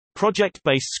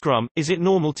Project-based Scrum. Is it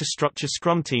normal to structure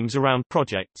Scrum teams around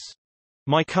projects?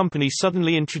 My company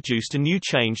suddenly introduced a new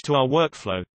change to our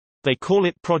workflow. They call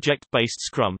it project-based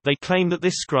Scrum. They claim that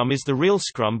this Scrum is the real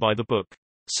Scrum by the book.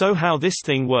 So how this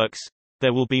thing works?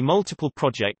 There will be multiple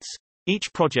projects.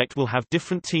 Each project will have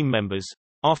different team members.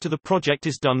 After the project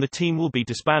is done, the team will be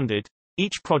disbanded.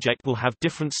 Each project will have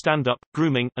different stand-up,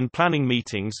 grooming, and planning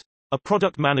meetings. A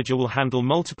product manager will handle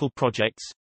multiple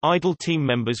projects. Idle team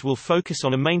members will focus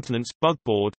on a maintenance bug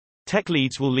board. Tech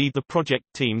leads will lead the project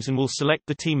teams and will select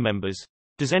the team members.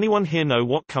 Does anyone here know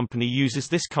what company uses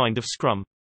this kind of Scrum?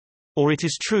 Or it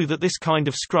is true that this kind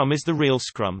of Scrum is the real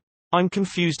Scrum? I'm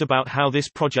confused about how this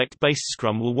project-based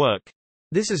Scrum will work.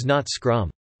 This is not Scrum.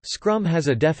 Scrum has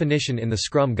a definition in the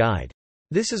Scrum Guide.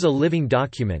 This is a living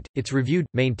document. It's reviewed,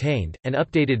 maintained, and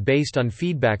updated based on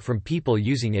feedback from people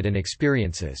using it and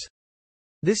experiences.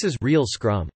 This is real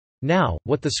Scrum. Now,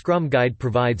 what the Scrum Guide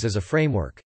provides is a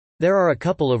framework. There are a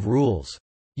couple of rules.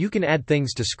 You can add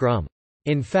things to Scrum.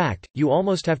 In fact, you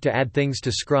almost have to add things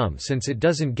to Scrum since it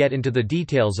doesn't get into the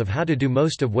details of how to do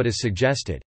most of what is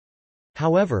suggested.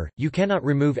 However, you cannot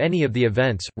remove any of the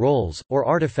events, roles, or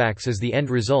artifacts, as the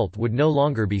end result would no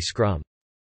longer be Scrum.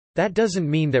 That doesn't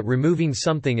mean that removing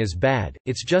something is bad,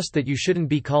 it's just that you shouldn't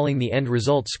be calling the end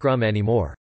result Scrum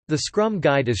anymore. The Scrum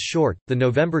Guide is short. The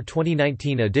November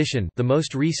 2019 edition, the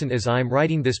most recent as I'm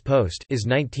writing this post, is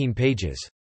 19 pages.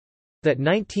 That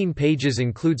 19 pages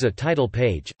includes a title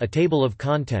page, a table of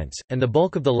contents, and the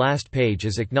bulk of the last page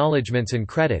is acknowledgements and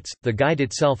credits. The guide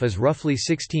itself is roughly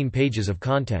 16 pages of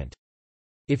content.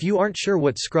 If you aren't sure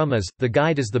what Scrum is, the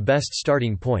guide is the best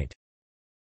starting point.